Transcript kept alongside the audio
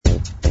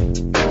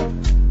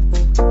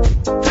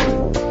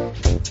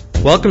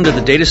Welcome to the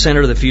Data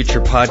Center of the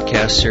Future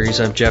podcast series.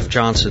 I'm Jeff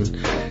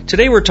Johnson.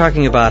 Today we're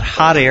talking about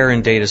hot air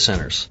in data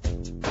centers.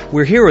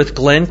 We're here with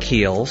Glenn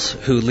Keels,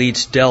 who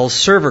leads Dell's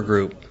server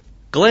group.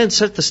 Glenn,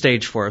 set the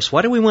stage for us.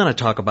 Why do we want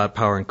to talk about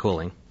power and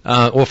cooling?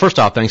 Well, first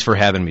off, thanks for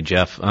having me,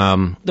 Jeff.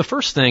 The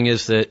first thing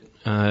is that,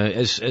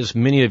 as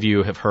many of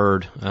you have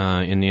heard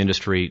in the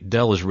industry,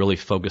 Dell is really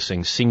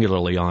focusing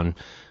singularly on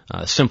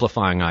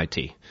simplifying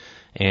IT.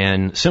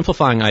 And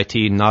simplifying IT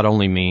not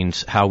only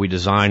means how we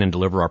design and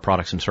deliver our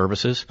products and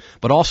services,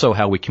 but also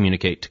how we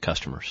communicate to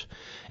customers.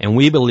 And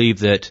we believe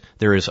that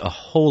there is a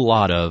whole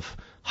lot of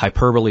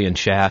hyperbole and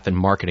chaff and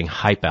marketing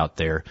hype out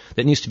there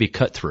that needs to be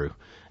cut through.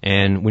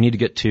 And we need to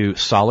get to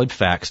solid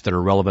facts that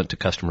are relevant to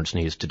customers'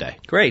 needs today.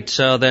 Great.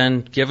 So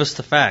then give us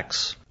the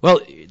facts. Well,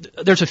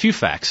 there's a few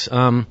facts.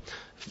 The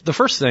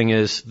first thing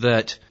is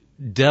that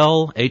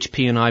Dell,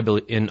 HP,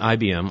 and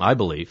IBM, I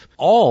believe,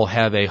 all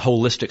have a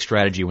holistic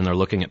strategy when they're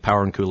looking at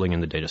power and cooling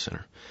in the data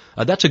center.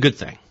 That's a good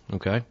thing,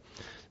 okay?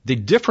 The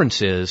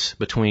difference is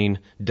between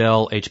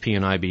Dell, HP,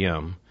 and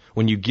IBM,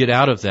 when you get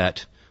out of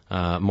that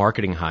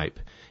marketing hype,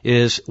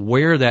 is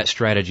where that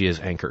strategy is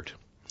anchored,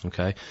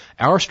 okay?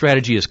 Our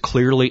strategy is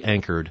clearly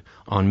anchored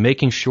on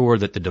making sure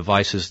that the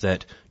devices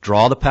that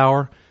draw the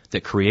power,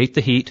 that create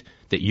the heat,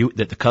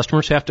 that the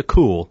customers have to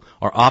cool,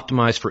 are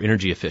optimized for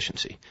energy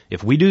efficiency.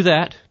 If we do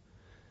that,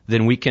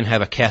 then we can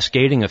have a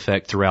cascading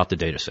effect throughout the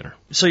data center.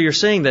 So you're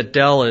saying that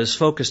Dell is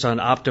focused on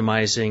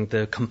optimizing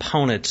the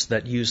components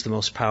that use the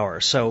most power.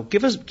 So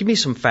give me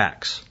some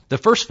facts. The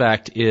first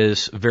fact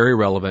is very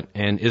relevant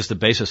and is the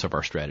basis of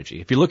our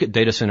strategy. If you look at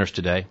data centers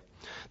today,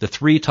 the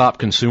three top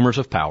consumers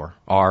of power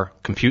are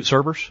compute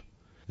servers,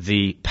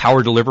 the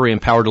power delivery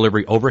and power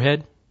delivery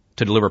overhead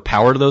to deliver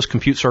power to those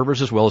compute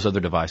servers as well as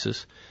other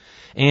devices,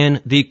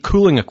 and the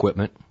cooling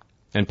equipment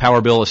and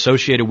power bill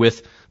associated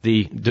with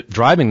the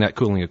driving that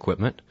cooling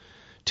equipment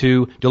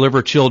to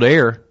deliver chilled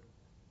air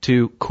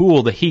to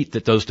cool the heat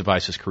that those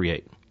devices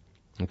create.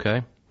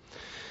 Okay?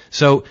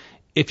 So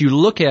if you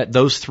look at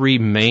those three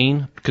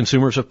main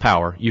consumers of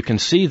power, you can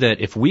see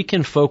that if we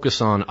can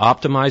focus on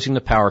optimizing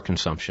the power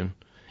consumption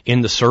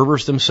in the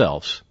servers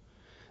themselves,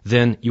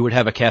 then you would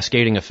have a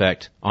cascading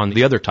effect on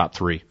the other top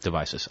three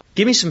devices.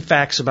 Give me some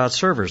facts about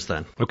servers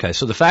then. Okay,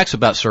 so the facts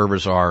about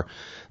servers are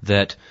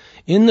that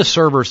in the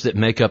servers that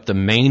make up the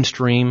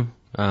mainstream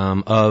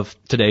of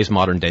today's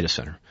modern data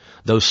center,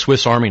 those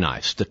Swiss Army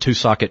knives, the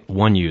 2-socket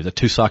 1U, the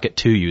 2-socket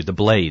 2U, the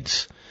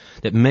blades,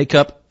 that make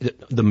up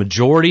the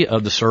majority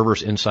of the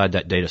servers inside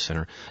that data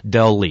center,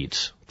 Dell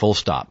leads, full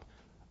stop,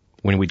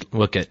 when we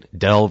look at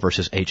Dell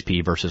versus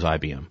HP versus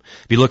IBM.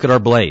 If you look at our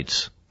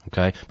blades,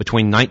 okay,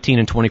 between 19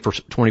 and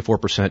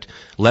 24%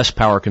 less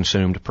power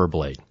consumed per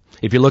blade.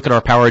 If you look at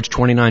our PowerEdge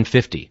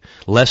 2950,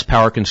 less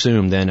power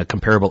consumed than a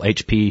comparable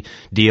HP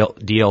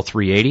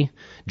DL380,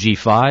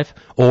 G5,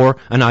 or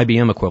an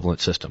IBM equivalent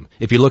system.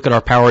 If you look at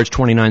our PowerEdge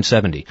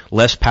 2970,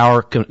 less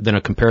power than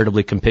a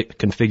comparatively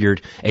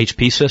configured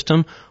HP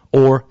system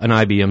or an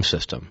IBM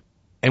system.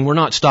 And we're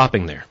not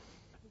stopping there.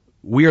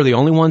 We are the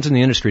only ones in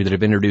the industry that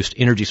have introduced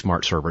energy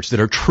smart servers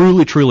that are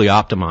truly, truly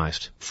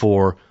optimized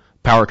for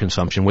power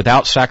consumption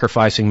without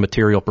sacrificing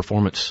material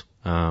performance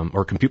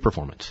or compute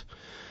performance.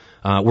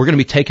 We're going to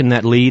be taking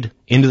that lead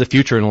into the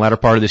future in the latter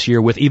part of this year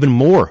with even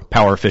more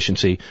power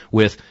efficiency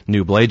with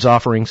new blades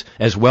offerings,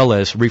 as well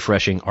as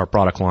refreshing our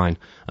product line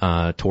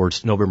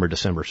towards November,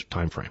 December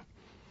timeframe.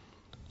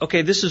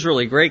 Okay, this is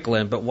really great,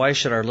 Glenn, but why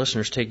should our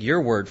listeners take your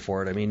word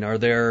for it? I mean, are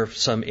there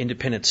some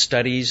independent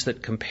studies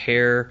that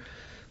compare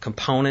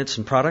components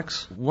and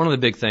products? One of the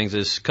big things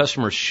is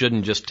customers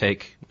shouldn't just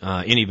take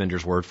any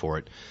vendor's word for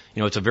it. You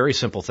know, it's a very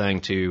simple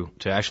thing to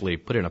actually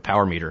put in a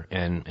power meter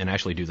and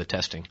actually do the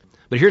testing.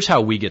 But here's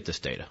how we get this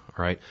data,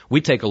 all right?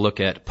 We take a look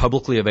at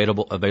publicly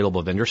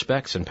available vendor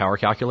specs and power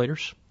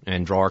calculators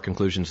and draw our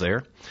conclusions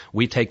there.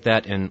 We take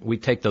that and we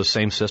take those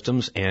same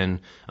systems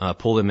and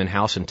pull them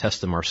in-house and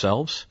test them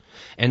ourselves.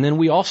 And then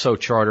we also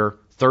charter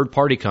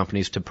third-party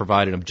companies to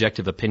provide an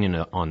objective opinion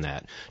on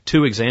that.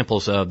 Two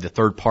examples of the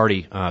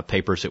third-party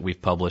papers that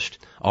we've published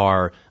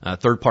are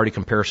third-party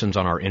comparisons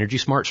on our Energy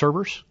Smart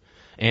servers,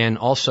 and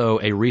also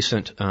a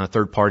recent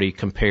third-party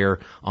compare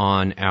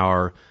on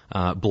our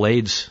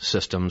blades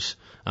systems,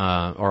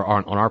 or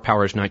on our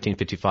PowerEdge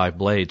 1955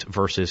 blades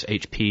versus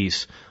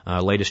HP's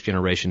latest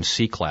generation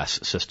C-class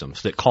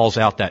systems that calls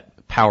out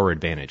that power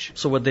advantage.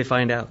 So what'd they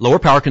find out? Lower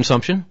power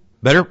consumption,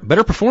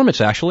 better performance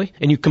actually,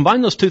 and you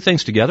combine those two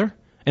things together,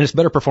 and it's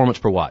better performance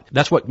per watt.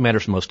 That's what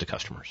matters most to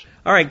customers.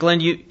 All right, Glenn,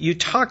 you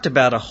talked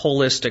about a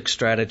holistic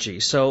strategy,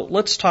 so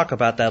let's talk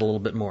about that a little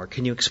bit more.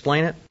 Can you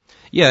explain it?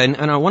 Yeah,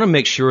 and I want to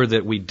make sure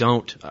that we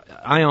don't.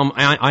 I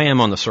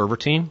am on the server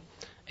team,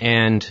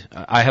 and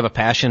I have a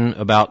passion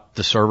about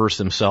the servers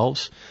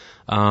themselves.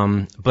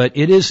 But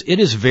it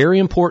is very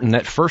important,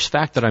 that first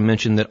fact that I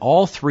mentioned, that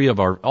all three of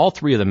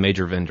the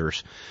major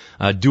vendors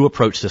do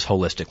approach this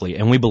holistically,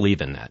 and we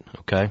believe in that.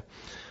 Okay.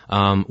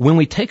 When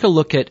we take a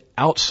look at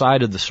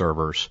outside of the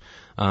servers,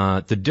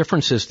 the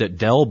differences that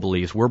Dell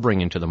believes we're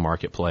bringing to the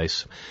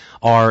marketplace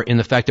are in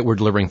the fact that we're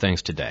delivering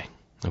things today.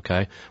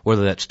 Okay,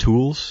 whether that's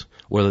tools,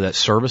 whether that's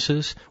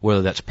services,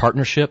 whether that's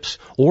partnerships,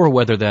 or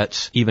whether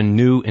that's even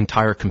new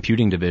entire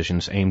computing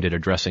divisions aimed at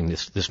addressing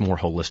this more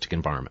holistic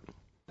environment.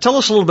 Tell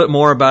us a little bit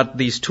more about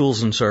these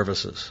tools and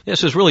services. Yes,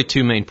 there's really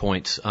two main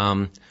points.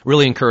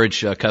 Really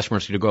encourage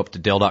customers to go up to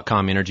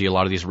Dell.com Energy. A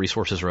lot of these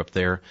resources are up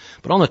there.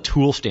 But on the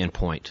tool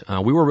standpoint,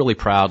 we were really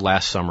proud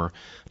last summer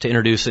to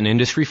introduce an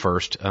industry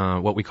first,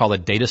 what we call a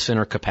data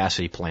center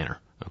capacity planner.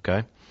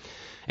 Okay?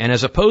 And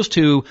as opposed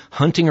to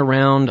hunting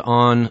around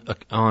on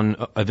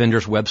a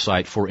vendor's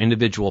website for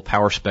individual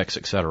power specs,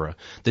 et cetera,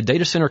 the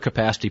data center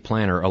capacity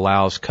planner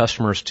allows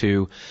customers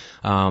to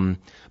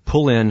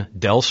pull in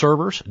Dell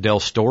servers, Dell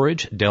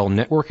storage, Dell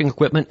networking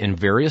equipment in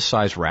various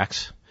size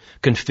racks,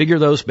 configure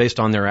those based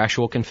on their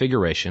actual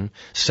configuration,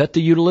 set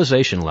the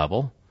utilization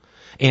level,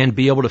 and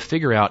be able to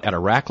figure out at a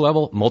rack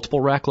level,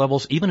 multiple rack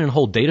levels, even in a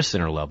whole data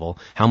center level,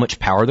 how much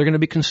power they're going to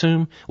be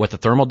consumed, what the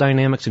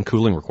thermodynamics and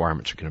cooling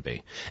requirements are going to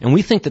be. And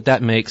we think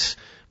that makes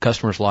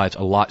customers' lives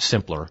a lot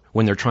simpler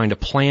when they're trying to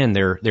plan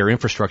their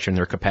infrastructure and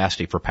their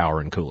capacity for power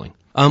and cooling.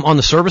 On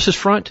the services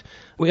front,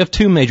 we have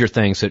two major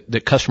things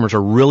that customers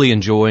are really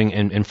enjoying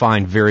and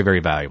find very,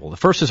 very valuable. The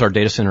first is our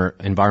data center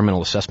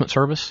environmental assessment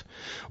service,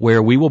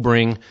 where we will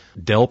bring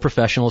Dell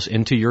professionals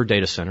into your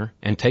data center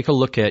and take a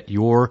look at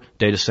your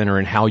data center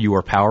and how you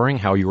are powering,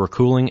 how you are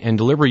cooling, and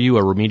deliver you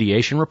a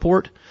remediation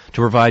report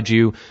to provide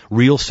you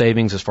real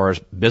savings as far as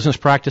business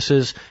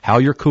practices, how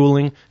you're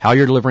cooling, how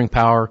you're delivering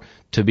power,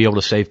 to be able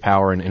to save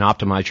power and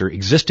optimize your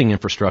existing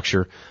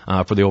infrastructure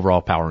for the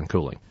overall power and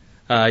cooling.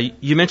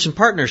 You mentioned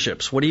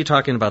partnerships. What are you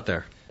talking about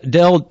there?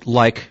 Dell,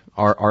 like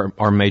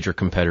our major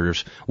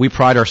competitors, we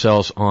pride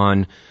ourselves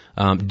on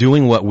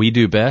doing what we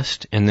do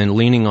best and then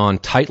leaning on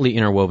tightly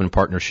interwoven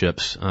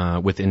partnerships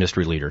with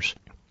industry leaders.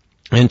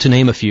 And to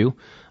name a few,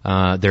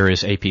 there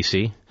is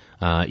APC,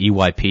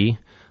 EYP,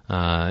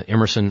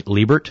 Emerson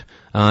Liebert.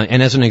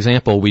 And as an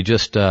example, we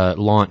just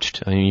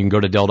launched, and you can go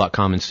to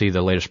Dell.com and see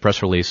the latest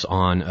press release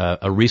on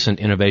a recent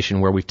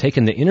innovation where we've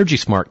taken the Energy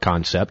Smart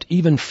concept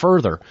even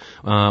further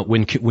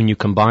when you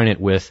combine it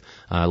with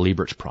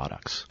Liebert's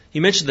products. You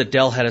mentioned that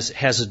Dell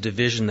has a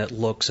division that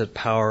looks at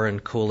power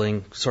and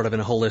cooling sort of in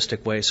a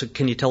holistic way. So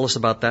can you tell us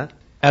about that?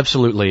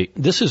 Absolutely.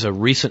 This is a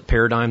recent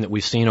paradigm that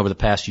we've seen over the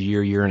past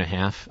year and a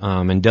half,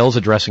 and Dell's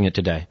addressing it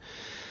today.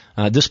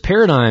 This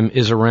paradigm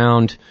is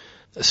around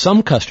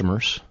some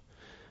customers.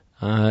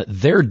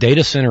 Their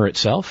data center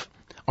itself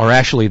are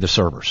actually the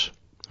servers.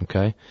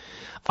 Okay,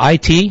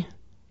 IT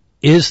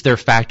is their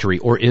factory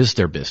or is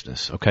their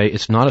business. Okay,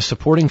 it's not a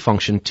supporting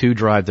function to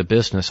drive the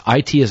business.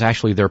 IT is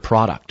actually their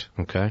product.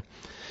 Okay,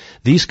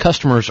 these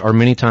customers are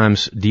many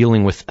times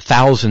dealing with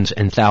thousands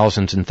and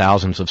thousands and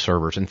thousands of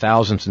servers and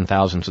thousands and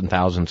thousands and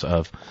thousands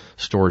of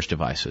storage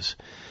devices,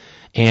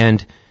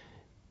 and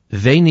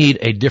they need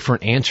a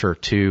different answer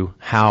to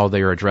how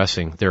they are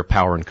addressing their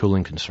power and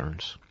cooling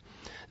concerns.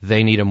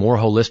 They need a more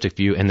holistic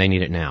view, and they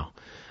need it now.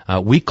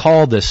 We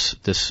call this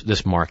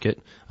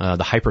market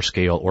the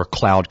hyperscale or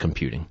cloud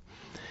computing.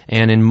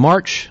 And in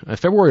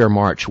February or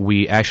March,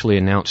 we actually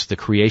announced the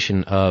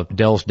creation of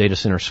Dell's Data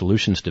Center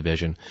Solutions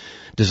division,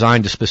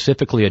 designed to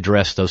specifically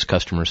address those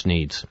customers'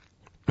 needs.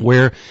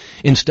 Where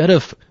instead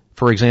of,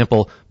 for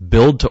example,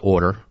 build to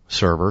order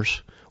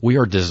servers, we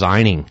are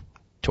designing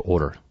to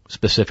order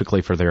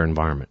specifically for their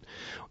environment.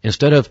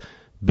 Instead of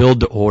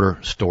build to order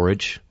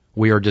storage,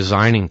 we are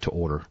designing to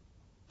order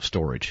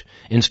storage.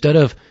 Instead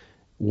of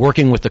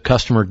working with the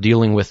customer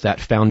dealing with that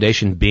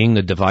foundation being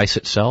the device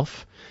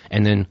itself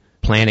and then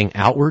planning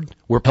outward,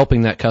 we're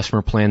helping that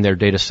customer plan their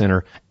data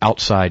center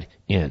outside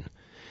in.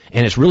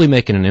 And it's really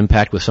making an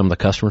impact with some of the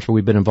customers that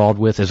we've been involved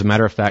with. As a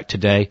matter of fact,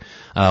 today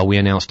we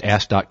announced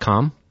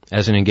Ask.com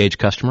as an engaged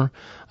customer,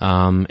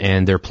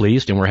 and they're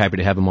pleased, and we're happy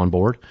to have them on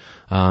board,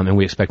 and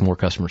we expect more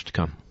customers to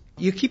come.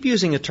 You keep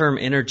using the term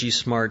Energy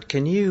Smart.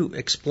 Can you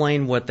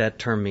explain what that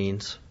term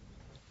means?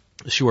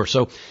 Sure.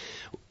 So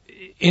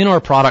in our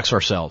products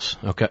ourselves,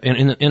 okay,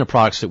 in the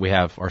products that we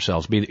have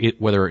ourselves,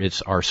 whether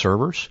it's our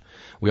servers,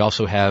 we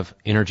also have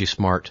Energy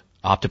Smart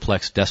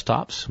Optiplex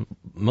desktops.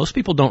 Most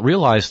people don't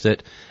realize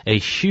that a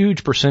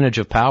huge percentage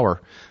of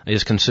power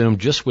is consumed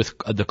just with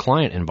the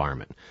client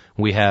environment.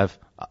 We have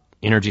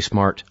Energy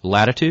Smart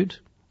Latitude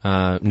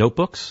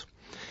notebooks.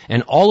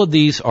 And all of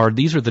these are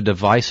the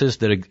devices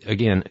that,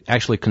 again,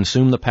 actually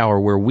consume the power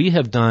where we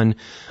have done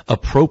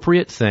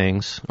appropriate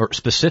things or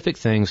specific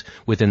things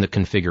within the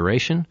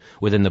configuration,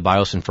 within the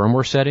BIOS and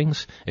firmware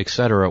settings, et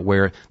cetera,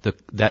 where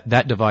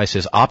that device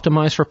is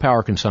optimized for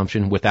power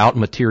consumption without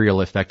material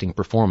affecting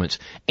performance.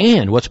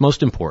 And what's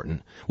most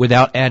important,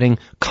 without adding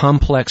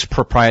complex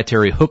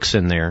proprietary hooks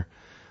in there,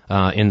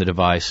 in the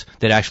device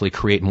that actually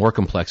create more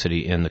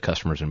complexity in the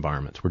customer's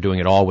environments. We're doing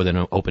it all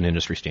within open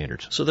industry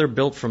standards. So they're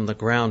built from the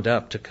ground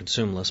up to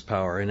consume less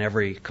power in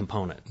every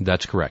component.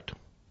 That's correct.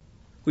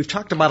 We've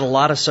talked about a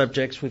lot of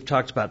subjects. We've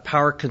talked about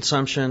power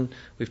consumption.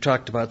 We've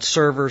talked about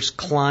servers,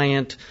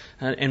 client,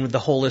 and the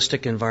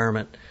holistic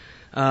environment.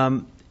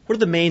 What are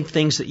the main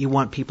things that you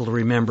want people to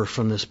remember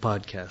from this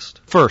podcast?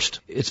 First,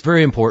 it's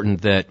very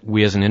important that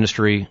we as an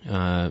industry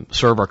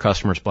serve our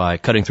customers by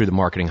cutting through the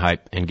marketing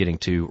hype and getting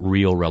to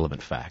real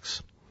relevant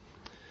facts.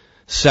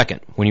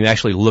 Second, when you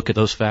actually look at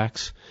those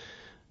facts,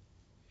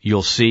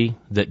 you'll see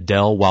that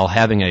Dell, while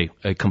having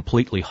a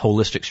completely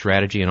holistic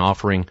strategy and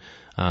offering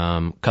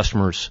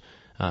customers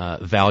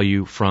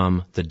value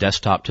from the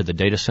desktop to the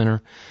data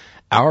center,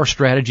 our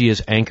strategy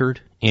is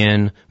anchored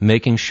in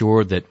making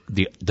sure that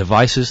the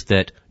devices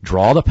that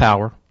draw the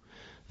power,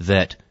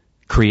 that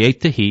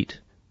create the heat,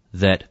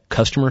 that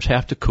customers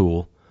have to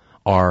cool,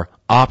 are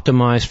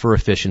optimized for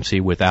efficiency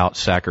without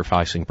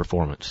sacrificing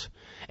performance.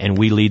 And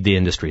we lead the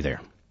industry there.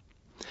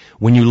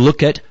 When you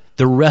look at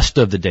the rest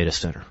of the data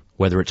center,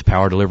 whether it's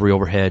power delivery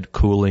overhead,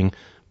 cooling,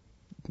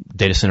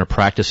 data center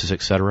practices,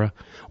 etc.,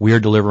 we are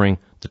delivering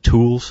the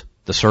tools,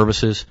 the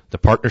services, the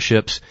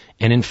partnerships,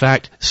 and in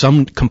fact,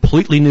 some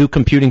completely new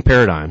computing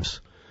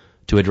paradigms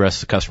to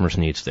address the customer's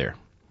needs there.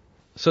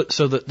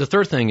 So the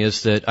third thing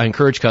is that I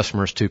encourage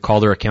customers to call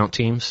their account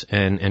teams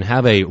and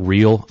have a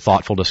real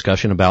thoughtful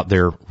discussion about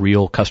their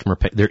real customer,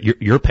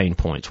 your pain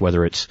points,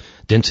 whether it's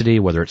density,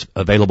 whether it's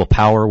available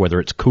power, whether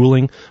it's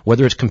cooling,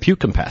 whether it's compute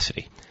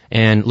capacity.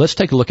 And let's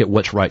take a look at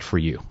what's right for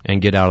you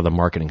and get out of the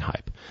marketing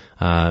hype.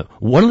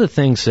 One of the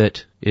things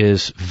that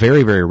is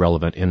very, very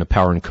relevant in the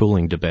power and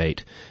cooling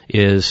debate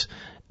is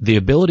the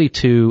ability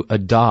to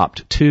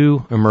adopt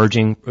two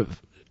emerging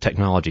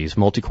technologies,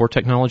 multi-core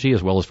technology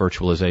as well as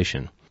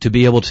virtualization, to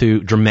be able to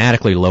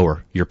dramatically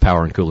lower your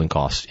power and cooling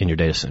costs in your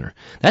data center.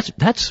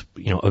 That's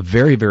a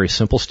very, very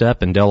simple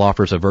step, and Dell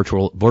offers a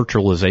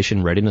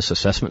virtualization readiness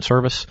assessment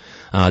service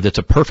that's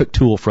a perfect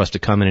tool for us to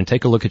come in and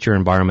take a look at your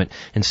environment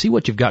and see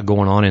what you've got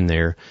going on in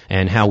there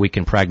and how we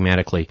can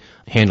pragmatically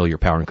handle your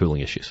power and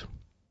cooling issues.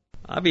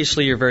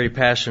 Obviously, you're very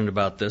passionate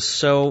about this,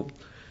 so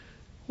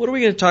what are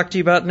we going to talk to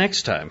you about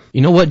next time?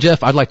 You know what,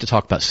 Jeff? I'd like to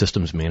talk about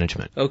systems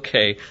management.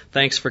 Okay.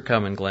 Thanks for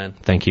coming, Glenn.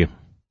 Thank you.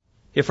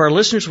 If our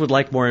listeners would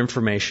like more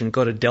information,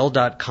 go to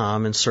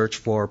Dell.com and search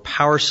for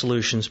Power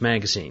Solutions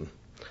Magazine,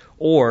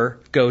 or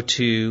go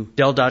to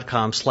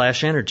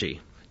Dell.com/energy.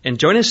 And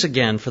join us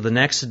again for the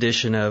next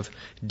edition of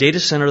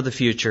Data Center of the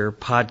Future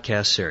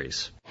podcast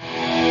series.